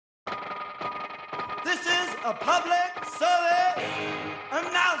A public service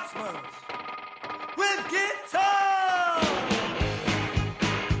announcement with guitar.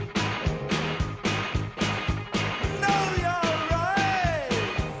 Know your rights.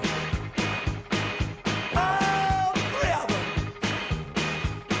 All three of them.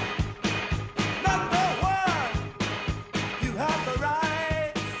 Number one, you have the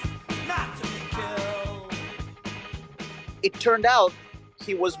right not to be killed. It turned out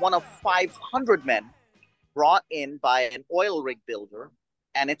he was one of 500 men brought in by an oil rig builder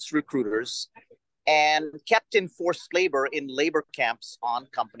and its recruiters and kept in forced labor in labor camps on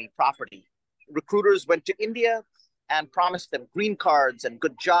company property. Recruiters went to India and promised them green cards and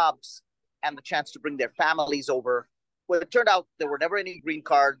good jobs and the chance to bring their families over. Well, it turned out there were never any green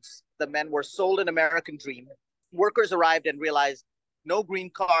cards. The men were sold an American dream. Workers arrived and realized no green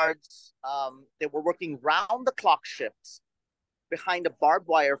cards. They were working round-the-clock shifts behind a barbed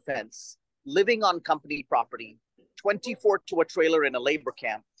wire fence, living on company property, 24 to a trailer in a labor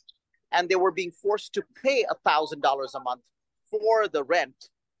camp, and they were being forced to pay $1,000 a month for the rent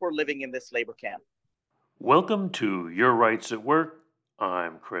for living in this labor camp. Welcome to Your Rights at Work.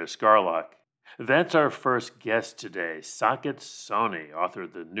 I'm Chris Garlock. That's our first guest today, Saket Soni, author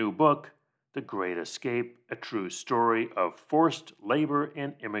of the new book, The Great Escape, a true story of forced labor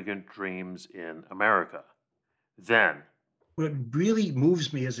and immigrant dreams in America. Then, what really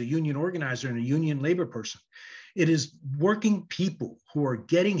moves me as a union organizer and a union labor person, it is working people who are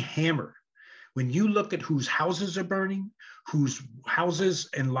getting hammered. When you look at whose houses are burning, whose houses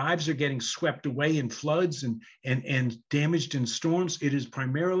and lives are getting swept away in floods and damaged in storms, it is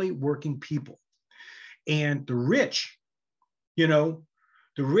primarily working people. And the rich, the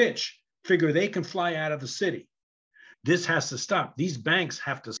rich figure they can fly out of the city. This has to stop. These banks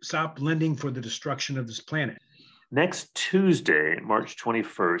have to stop lending for the destruction of this planet. Next Tuesday, March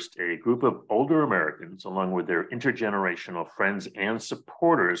 21st, a group of older Americans, along with their intergenerational friends and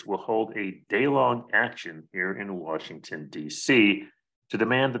supporters, will hold a day-long action here in Washington, D.C., to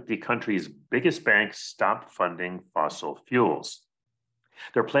demand that the country's biggest banks stop funding fossil fuels.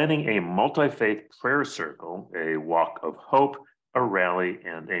 They're planning a multi-faith prayer circle, a walk of hope, a rally,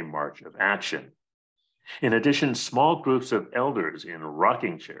 and a march of action. In addition, small groups of elders in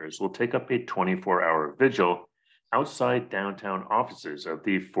rocking chairs will take up a 24-hour vigil outside downtown offices of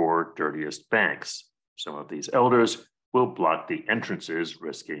the 4 dirtiest banks. Some of these elders will block the entrances,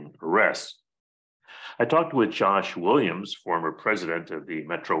 risking arrest. I talked with Josh Williams, former president of the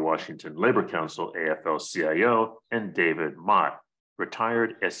Metro Washington Labor Council, AFL-CIO, and David Mott,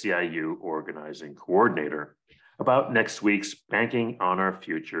 retired SEIU organizing coordinator, about next week's Banking on Our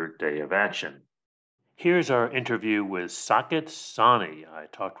Future Day of Action. Here's our interview with Saket Soni. I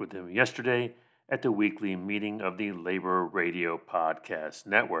talked with him yesterday at the weekly meeting of the Labor Radio Podcast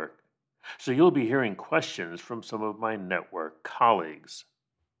Network. So you'll be hearing questions from some of my network colleagues.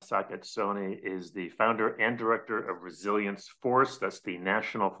 Saket Soni is the founder and director of Resilience Force. That's the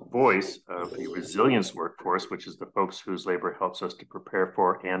national voice of the resilience workforce, which is the folks whose labor helps us to prepare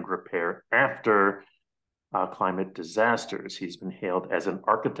for and repair after climate disasters. He's been hailed as an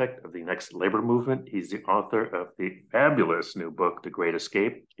architect of the next labor movement. He's the author of the fabulous new book, The Great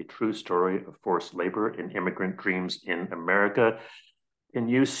Escape, a true story of forced labor and immigrant dreams in America. Can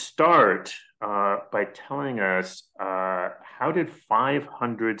you start by telling us how did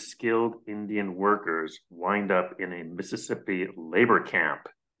 500 skilled Indian workers wind up in a Mississippi labor camp?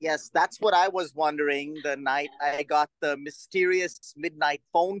 Yes, that's what I was wondering the night I got the mysterious midnight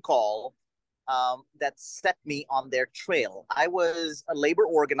phone call that set me on their trail. I was a labor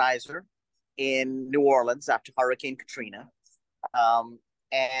organizer in New Orleans after Hurricane Katrina. I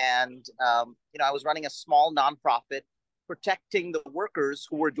was running a small nonprofit protecting the workers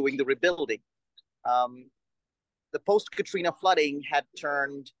who were doing the rebuilding. The post-Katrina flooding had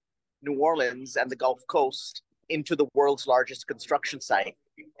turned New Orleans and the Gulf Coast into the world's largest construction site.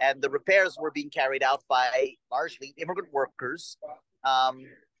 And the repairs were being carried out by largely immigrant workers.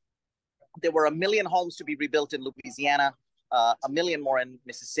 There were 1 million homes to be rebuilt in Louisiana, 1 million more in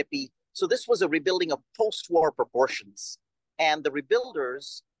Mississippi. So this was a rebuilding of post-war proportions. And the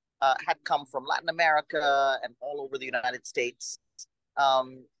rebuilders had come from Latin America and all over the United States.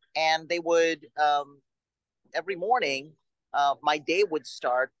 And they would, every morning, my day would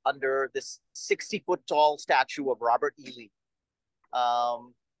start under this 60-foot tall statue of Robert E. Lee.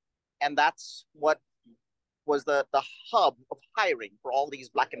 And that's what was the hub of hiring for all these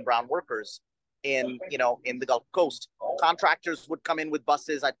Black and brown workers in the Gulf Coast. Contractors would come in with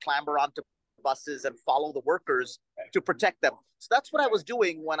buses. I'd clamber onto buses and follow the workers to protect them. So that's what I was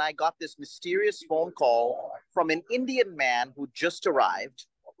doing when I got this mysterious phone call from an Indian man who just arrived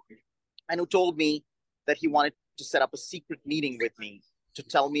and who told me that he wanted to set up a secret meeting with me to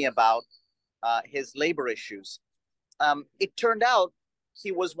tell me about his labor issues. It turned out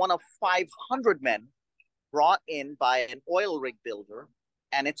he was one of 500 men brought in by an oil rig builder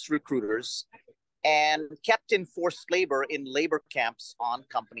and its recruiters and kept in forced labor in labor camps on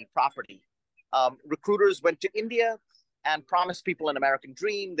company property. Recruiters went to India and promised people an American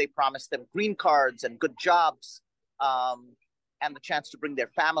dream. They promised them green cards and good jobs, and the chance to bring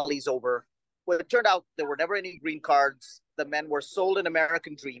their families over. Well, it turned out there were never any green cards. The men were sold an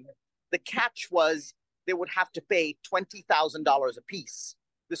American dream. The catch was they would have to pay $20,000 a piece.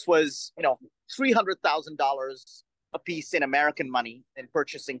 This was, $300,000 a piece in American money in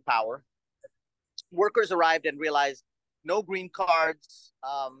purchasing power. Workers arrived and realized no green cards.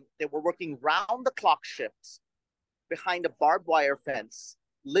 They were working round the clock shifts behind a barbed wire fence,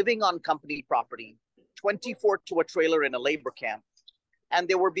 living on company property, 24 to a trailer in a labor camp. And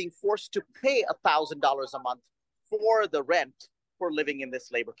they were being forced to pay $1,000 a month for the rent for living in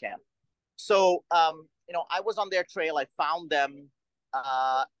this labor camp. So, I was on their trail. I found them,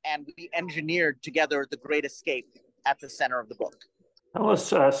 and we engineered together the Great Escape at the center of the book. Tell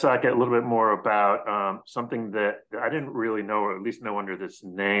us, Saket, a little bit more about something that I didn't really know, or at least know under this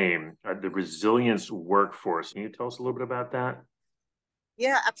name, the resilience workforce. Can you tell us a little bit about that?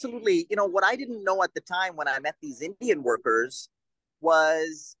 Yeah, absolutely. What I didn't know at the time when I met these Indian workers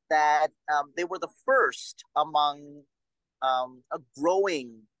was that they were the first among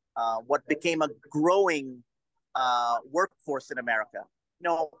what became a growing workforce in America.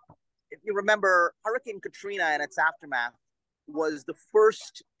 If you remember, Hurricane Katrina and its aftermath was the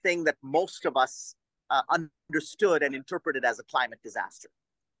first thing that most of us understood and interpreted as a climate disaster.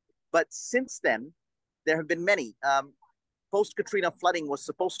 But since then, there have been many. Post-Katrina flooding was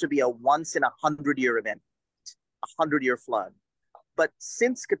supposed to be a once-in-a-100-year event, a 100-year flood. But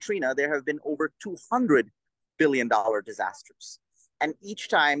since Katrina, there have been over $200 billion disasters. And each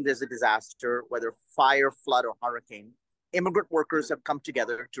time there's a disaster, whether fire, flood, or hurricane, immigrant workers have come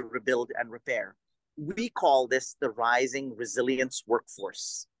together to rebuild and repair. We call this the rising resilience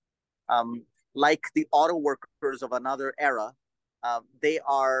workforce. Like the auto workers of another era, they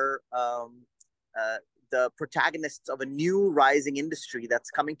are the protagonists of a new rising industry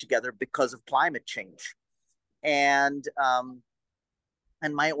that's coming together because of climate change. And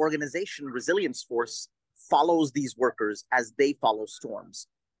my organization, Resilience Force, follows these workers as they follow storms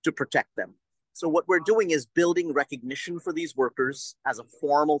to protect them. So what we're doing is building recognition for these workers as a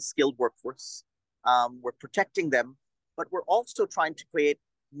formal skilled workforce. We're protecting them, but we're also trying to create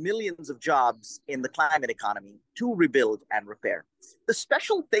millions of jobs in the climate economy to rebuild and repair. The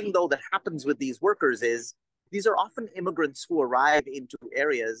special thing, though, that happens with these workers is these are often immigrants who arrive into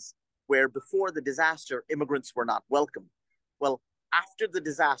areas where before the disaster, immigrants were not welcome. Well, after the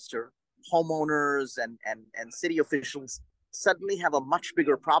disaster, homeowners and city officials suddenly have a much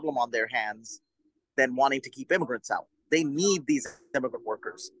bigger problem on their hands than wanting to keep immigrants out. They need these immigrant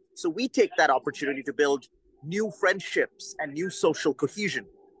workers. So we take that opportunity to build new friendships and new social cohesion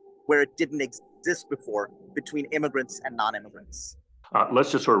where it didn't exist before between immigrants and non-immigrants.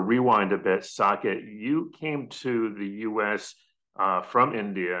 Let's just sort of rewind a bit. Saket, you came to the U.S. From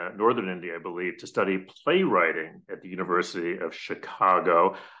India, northern India, I believe, to study playwriting at the University of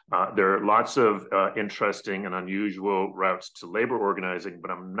Chicago. There are lots of interesting and unusual routes to labor organizing,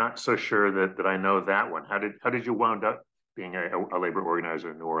 but I'm not so sure that I know that one. How did you wound up being a labor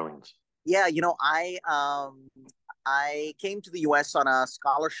organizer in New Orleans? Yeah, I came to the U.S. on a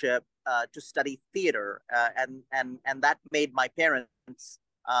scholarship to study theater, and that made my parents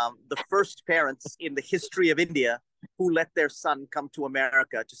the first parents in the history of India who let their son come to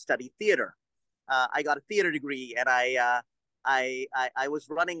America to study theater. I got a theater degree, and I was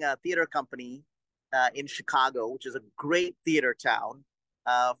running a theater company in Chicago, which is a great theater town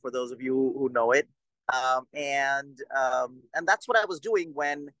for those of you who know it. And that's what I was doing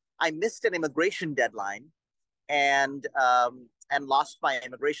when I missed an immigration deadline and lost my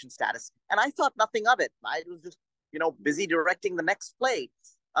immigration status. And I thought nothing of it. I was just, busy directing the next play.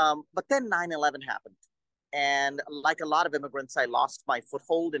 But then 9/11 happened. And like a lot of immigrants, I lost my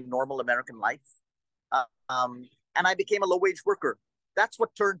foothold in normal American life. And I became a low-wage worker. That's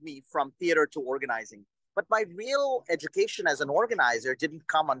what turned me from theater to organizing. But my real education as an organizer didn't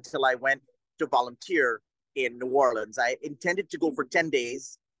come until I went to volunteer in New Orleans. I intended to go for 10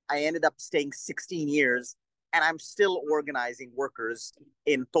 days. I ended up staying 16 years, and I'm still organizing workers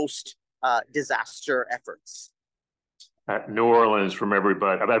in post-disaster efforts. New Orleans, from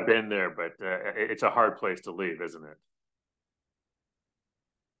everybody, I've been there, but it's a hard place to leave, isn't it?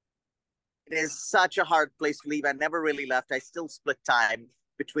 It is such a hard place to leave. I never really left. I still split time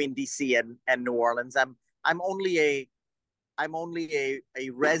between DC and New Orleans. I'm only a a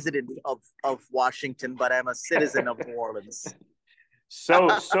resident of Washington, but I'm a citizen of New Orleans.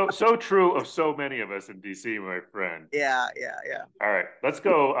 So true of so many of us in DC, my friend. Yeah. All right, let's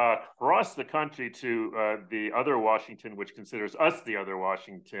go across the country to the other Washington, which considers us the other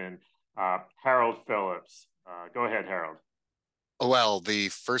Washington. Harold Phillips. Go ahead, Harold. Well, the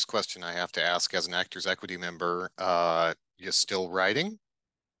first question I have to ask as an Actors Equity member, you still writing?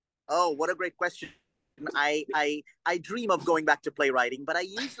 Oh, what a great question. I dream of going back to playwriting, but I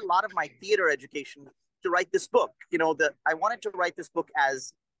used a lot of my theater education to write this book. I wanted to write this book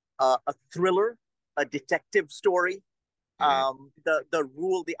as a thriller, a detective story.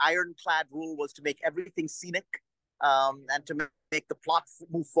 The ironclad rule was to make everything scenic, and to make the plot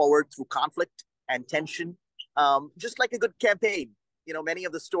move forward through conflict and tension, just like a good campaign. Many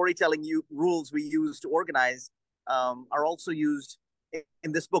of the storytelling rules we use to organize are also used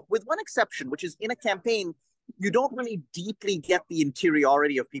in this book, with one exception, which is in a campaign, you don't really deeply get the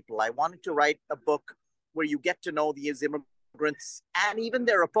interiority of people. I wanted to write a book where you get to know these immigrants and even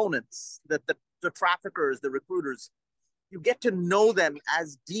their opponents, the traffickers, the recruiters. You get to know them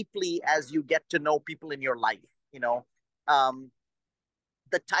as deeply as you get to know people in your life. The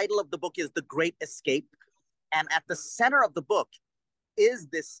title of the book is The Great Escape. And at the center of the book is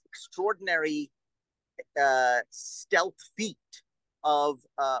this extraordinary stealth feat of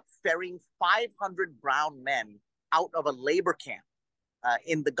ferrying 500 brown men out of a labor camp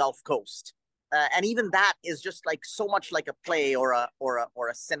in the Gulf Coast. And even that is just like so much like a play or a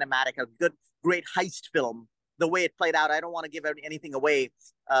cinematic, a great heist film. The way it played out, I don't want to give anything away,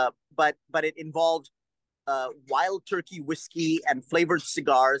 but it involved wild turkey whiskey and flavored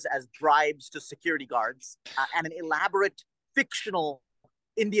cigars as bribes to security guards, and an elaborate fictional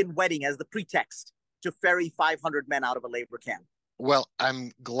Indian wedding as the pretext to ferry 500 men out of a labor camp. Well,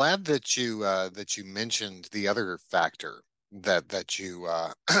 I'm glad that you mentioned the other factor that you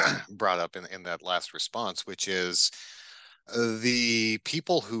brought up in that last response, which is the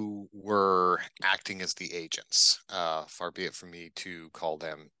people who were acting as the agents. Far be it from me to call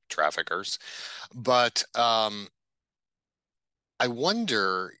them traffickers, but I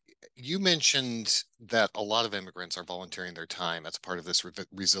wonder. You mentioned that a lot of immigrants are volunteering their time as part of this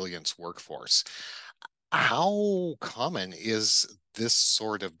resilience workforce. How common is this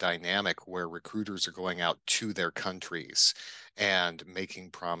sort of dynamic where recruiters are going out to their countries and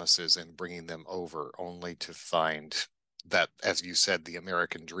making promises and bringing them over only to find that, as you said, the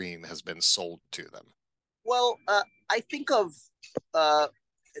American dream has been sold to them? Well, I think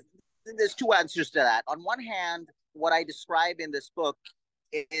there's two answers to that. On one hand, what I describe in this book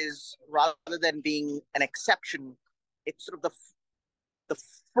is, rather than being an exception, it's sort of the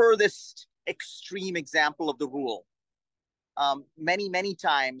furthest extreme example of the rule. Many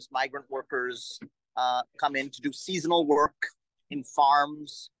times migrant workers come in to do seasonal work in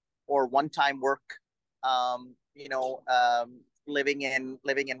farms or one-time work. Living in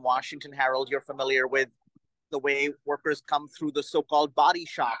Washington, Harold, you're familiar with the way workers come through the so-called body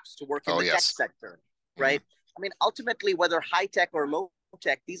shops to work in the tech sector, right? I mean, ultimately, whether high tech or low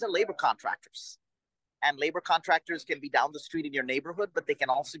tech, these are labor contractors. And labor contractors can be down the street in your neighborhood, but they can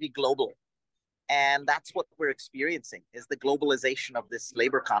also be global. And that's what we're experiencing, is the globalization of this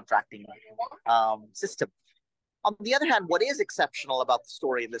labor contracting system. On the other hand, what is exceptional about the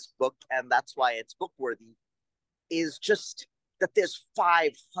story in this book, and that's why it's book worthy, is just that there's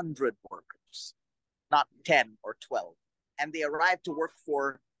 500 workers, not 10 or 12. And they arrive to work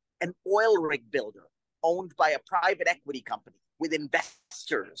for an oil rig builder owned by a private equity company with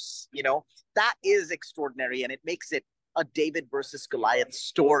investors. That is extraordinary, and it makes it a David versus Goliath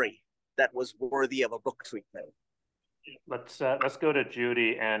story that was worthy of a book treatment. Let's go to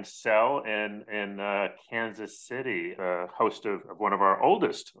Judy and Sel in Kansas City, host of one of our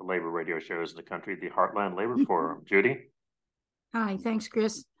oldest labor radio shows in the country, the Heartland Labor Forum. Judy. Hi, thanks,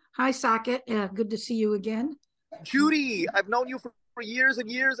 Chris. Hi, Saket. Good to see you again. Judy, I've known you for years and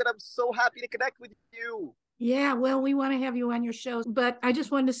years, and I'm so happy to connect with you. Yeah, well, we want to have you on your show, but I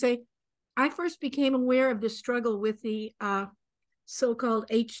just wanted to say, I first became aware of this struggle with the so-called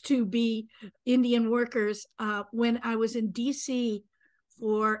H-2B Indian workers when I was in DC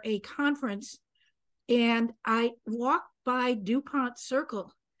for a conference, and I walked by DuPont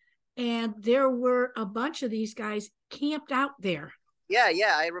Circle, and there were a bunch of these guys camped out there.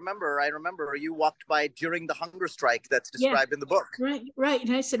 Yeah, I remember. You walked by during the hunger strike that's described in the book. Right.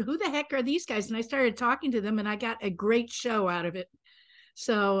 And I said, who the heck are these guys? And I started talking to them, and I got a great show out of it.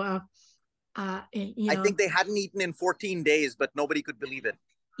 So, I think they hadn't eaten in 14 days, but nobody could believe it.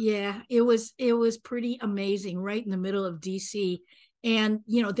 Yeah, it was pretty amazing, right in the middle of DC. And,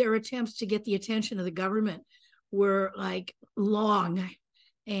 their attempts to get the attention of the government were like long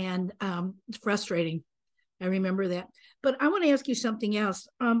and frustrating. I remember that. But I want to ask you something else.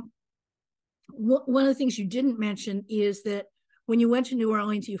 One of the things you didn't mention is that when you went to New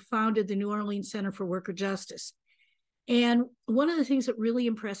Orleans, you founded the New Orleans Center for Worker Justice. And one of the things that really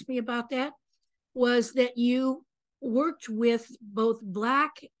impressed me about that was that you worked with both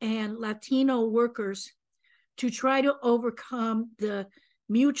Black and Latino workers to try to overcome the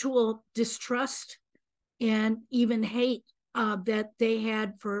mutual distrust and even hate that they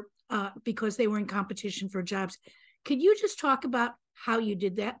had for because they were in competition for jobs. Could you just talk about how you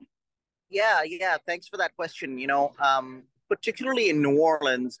did that? Yeah. Thanks for that question. Particularly in New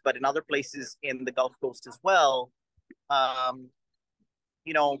Orleans, but in other places in the Gulf Coast as well.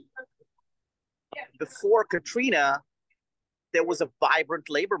 You know, before Katrina, there was a vibrant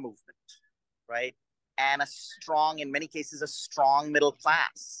labor movement, right? And a strong, in many cases, a strong middle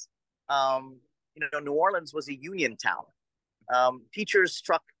class. New Orleans was a union town. Teachers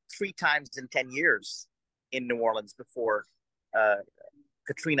struck 3 times in 10 years in New Orleans before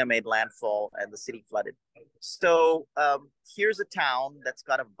Katrina made landfall and the city flooded. So here's a town that's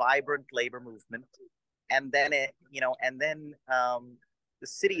got a vibrant labor movement, and then the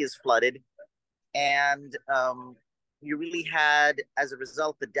city is flooded, and you really had, as a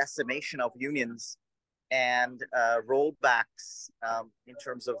result, the decimation of unions and rollbacks in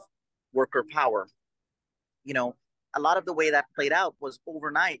terms of worker power. A lot of the way that played out was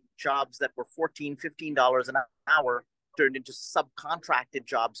overnight jobs that were $14, $15 an hour turned into subcontracted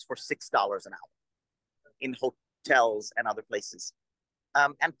jobs for $6 an hour in hotels and other places.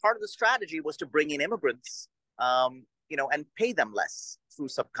 And part of the strategy was to bring in immigrants, and pay them less through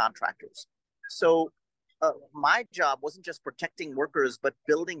subcontractors. So my job wasn't just protecting workers, but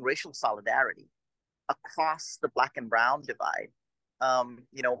building racial solidarity across the Black and brown divide.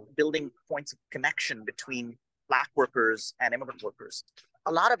 Building points of connection between Black workers and immigrant workers.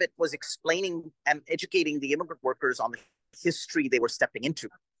 A lot of it was explaining and educating the immigrant workers on the history they were stepping into,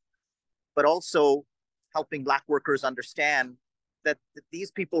 but also helping Black workers understand that these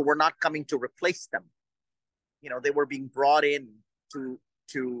people were not coming to replace them. They were being brought in to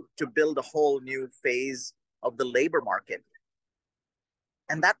build a whole new phase of the labor market.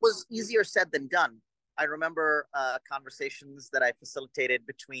 And that was easier said than done. I remember conversations that I facilitated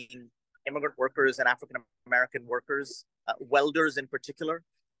between immigrant workers and African-American workers, welders in particular.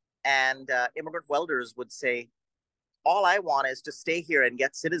 And immigrant welders would say, all I want is to stay here and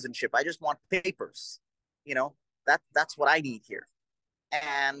get citizenship. I just want papers. That's what I need here.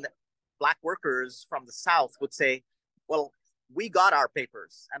 And Black workers from the South would say, well, we got our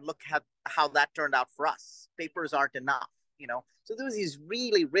papers, and look how that turned out for us. Papers aren't enough. So there was these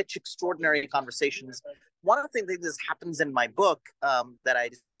really rich, extraordinary conversations. One of the things that happens in my book that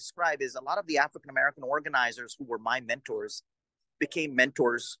I describe is a lot of the African-American organizers who were my mentors became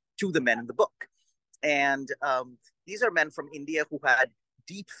mentors to the men in the book. And these are men from India who had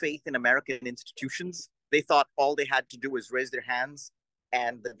deep faith in American institutions. They thought all they had to do was raise their hands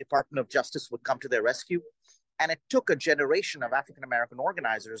and the Department of Justice would come to their rescue. And it took a generation of African-American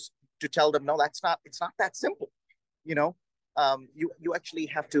organizers to tell them, no, it's not that simple. You actually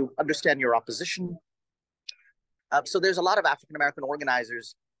have to understand your opposition. So there's a lot of African-American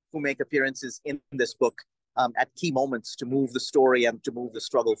organizers who make appearances in this book at key moments to move the story and to move the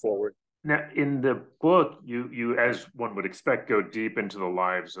struggle forward. Now, in the book, you, as one would expect, go deep into the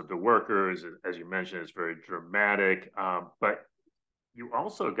lives of the workers. As you mentioned, it's very dramatic. But you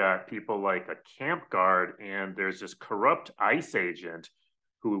also got people like a camp guard, and there's this corrupt ICE agent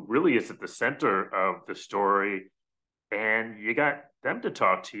who really is at the center of the story. And you got them to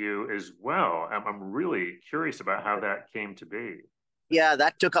talk to you as well. I'm really curious about how that came to be. Yeah,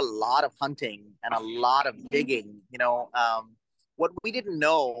 that took a lot of hunting and a lot of digging. What we didn't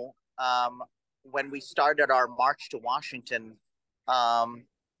know when we started our march to Washington from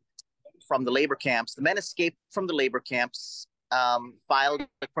the labor camps, the men escaped from the labor camps, filed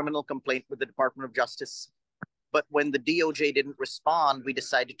a criminal complaint with the Department of Justice. But when the DOJ didn't respond, we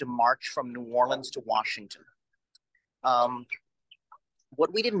decided to march from New Orleans to Washington.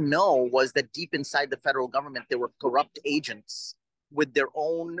 What we didn't know was that deep inside the federal government, there were corrupt agents with their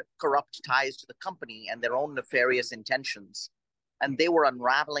own corrupt ties to the company and their own nefarious intentions. And they were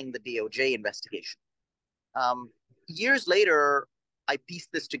unraveling the DOJ investigation. Years later, I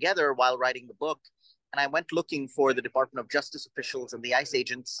pieced this together while writing the book, and I went looking for the Department of Justice officials and the ICE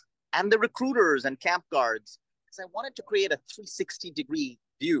agents and the recruiters and camp guards, because I wanted to create a 360-degree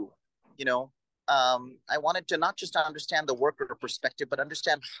view. I wanted to not just understand the worker perspective, but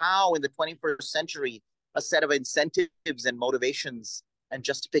understand how in the 21st century a set of incentives and motivations and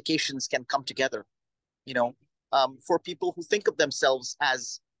justifications can come together, for people who think of themselves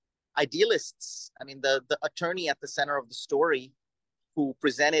as idealists. I mean, the attorney at the center of the story who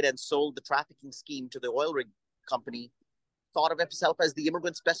presented and sold the trafficking scheme to the oil rig company thought of himself as the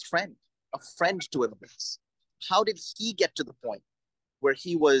immigrant's best friend, a friend to immigrants. How did he get to the point where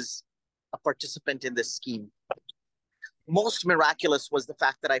he was a participant in this scheme? Most miraculous was the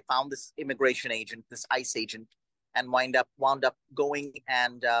fact that I found this immigration agent, this ICE agent, and wound up going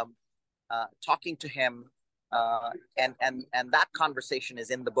and talking to him. And that conversation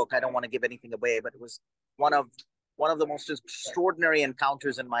is in the book. I don't want to give anything away, but it was one of the most extraordinary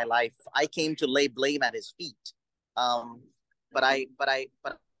encounters in my life. I came to lay blame at his feet, but I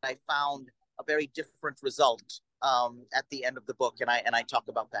found a very different result at the end of the book, and I talk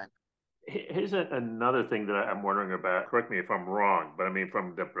about that. Here's another thing that I'm wondering about. Correct me if I'm wrong, but I mean,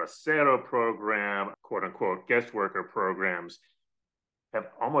 from the Bracero program, quote unquote, guest worker programs have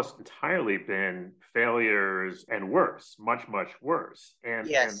almost entirely been failures and worse, much, much worse. And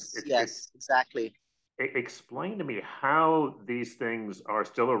yes, exactly. Explain to me how these things are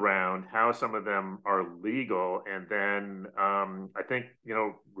still around, how some of them are legal, and then I think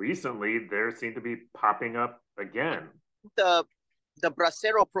recently there seem to be popping up again. The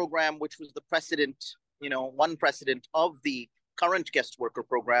Bracero program, which was the precedent, one precedent of the current guest worker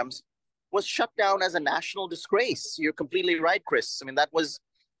programs, was shut down as a national disgrace. You're completely right, Chris. I mean, that was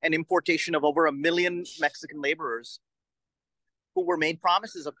an importation of over 1 million Mexican laborers who were made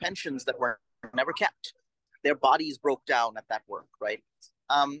promises of pensions that were never kept. Their bodies broke down at that work, right?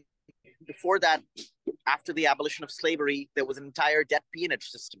 Before that, after the abolition of slavery, there was an entire debt peonage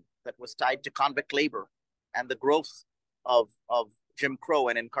system that was tied to convict labor and the growth of Jim Crow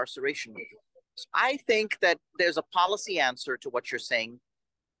and incarceration. So I think that there's a policy answer to what you're saying,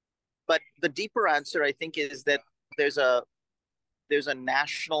 but the deeper answer, I think, is that there's a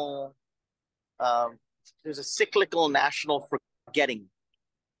national, there's a cyclical national forgetting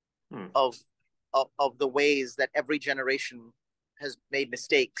of the ways that every generation has made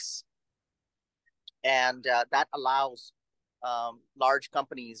mistakes, and that allows large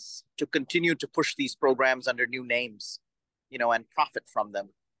companies to continue to push these programs under new names, and profit from them.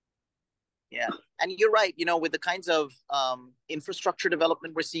 Yeah, and you're right. With the kinds of infrastructure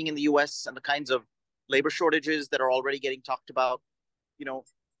development we're seeing in the U.S. and the kinds of labor shortages that are already getting talked about,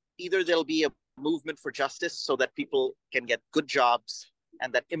 either there'll be a movement for justice so that people can get good jobs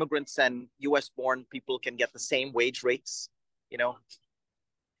and that immigrants and U.S.-born people can get the same wage rates,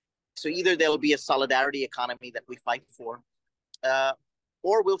 So either there'll be a solidarity economy that we fight for,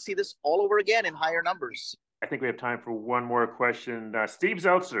 or we'll see this all over again in higher numbers. I think we have time for one more question. Steve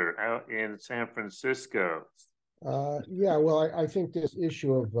Zeltzer out in San Francisco. Yeah, well, I think this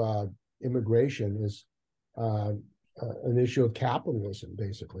issue of immigration is an issue of capitalism,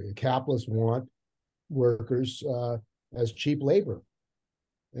 basically. The capitalists want workers as cheap labor.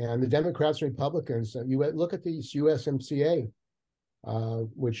 And the Democrats and Republicans, you look at these USMCA,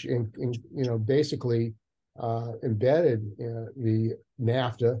 which basically embedded the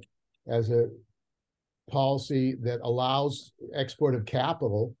NAFTA as a policy that allows export of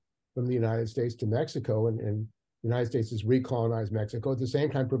capital from the United States to Mexico, and the United States has recolonized Mexico. At the same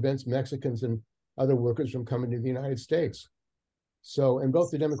time, prevents Mexicans and other workers from coming to the United States. So, and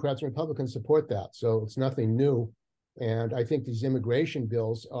both the Democrats and Republicans support that. So it's nothing new. And I think these immigration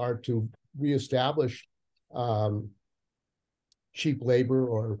bills are to reestablish cheap labor,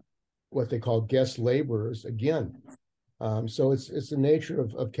 or what they call guest laborers again. So it's the nature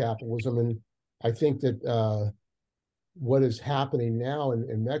of capitalism. And I think that what is happening now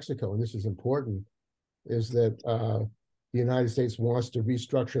in Mexico, and this is important, is that the United States wants to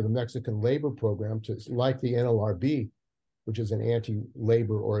restructure the Mexican labor program to like the NLRB, which is an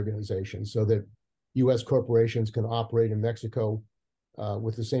anti-labor organization, so that U.S. corporations can operate in Mexico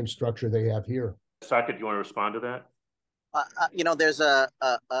with the same structure they have here. Saket, do you want to respond to that? There's a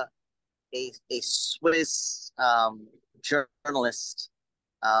Swiss journalist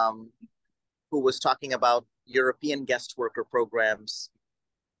who was talking about European guest worker programs,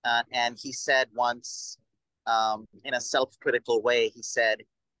 and he said once, in a self-critical way, he said,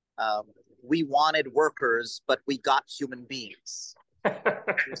 "We wanted workers, but we got human beings."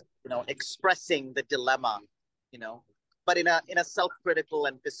 Expressing the dilemma, but in a self-critical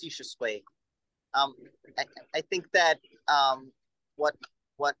and facetious way. I think that what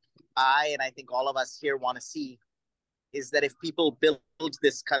I and I think all of us here want to see is that if people build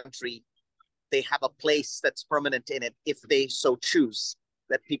this country, they have a place that's permanent in it if they so choose.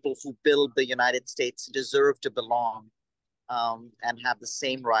 That people who build the United States deserve to belong and have the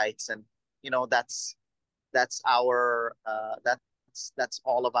same rights. And that's our that's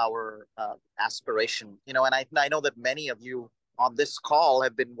all of our aspiration, you know. And I know that many of you on this call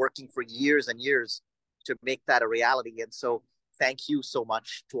have been working for years and years to make that a reality. And so thank you so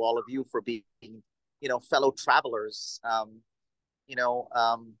much to all of you for being, you know, fellow travelers. You know,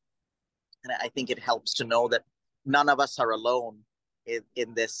 and I think it helps to know that none of us are alone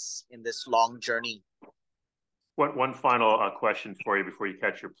in this long journey. One final question for you before you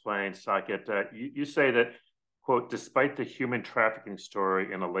catch your plane, Saket. You say that, quote, despite the human trafficking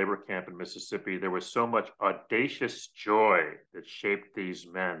story in a labor camp in Mississippi, there was so much audacious joy that shaped these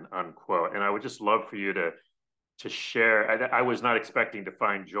men, unquote. And I would just love for you to share. I was not expecting to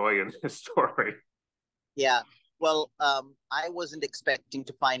find joy in this story. Yeah. Well, I wasn't expecting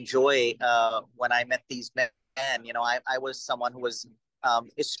to find joy when I met these men. You know, I was someone who was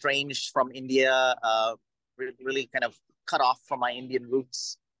estranged from India, really kind of cut off from my Indian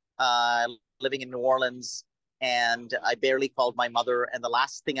roots, living in New Orleans. And I barely called my mother. And the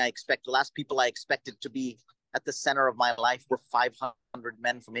last people I expected to be at the center of my life were 500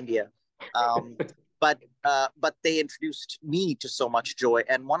 men from India. But they introduced me to so much joy.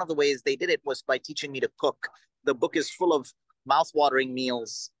 And one of the ways they did it was by teaching me to cook. The book is full of mouth-watering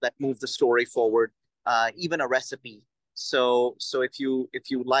meals that move the story forward, even a recipe. So if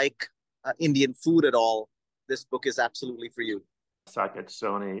you like Indian food at all, this book is absolutely for you. Saket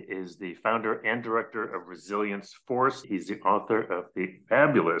Soni is the founder and director of Resilience Force. He's the author of the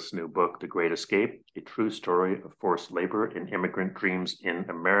fabulous new book, The Great Escape, a true story of forced labor and immigrant dreams in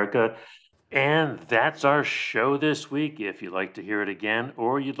America. And that's our show this week. If you'd like to hear it again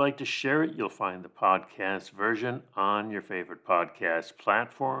or you'd like to share it, you'll find the podcast version on your favorite podcast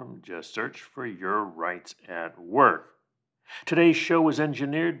platform. Just search for Your Rights at Work. Today's show was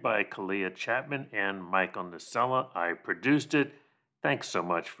engineered by Kalia Chapman and Michael Nacella. I produced it. Thanks so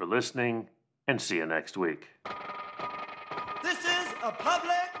much for listening, and see you next week. This is a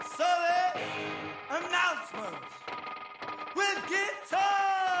public service announcement with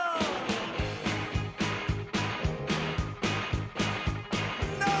guitar.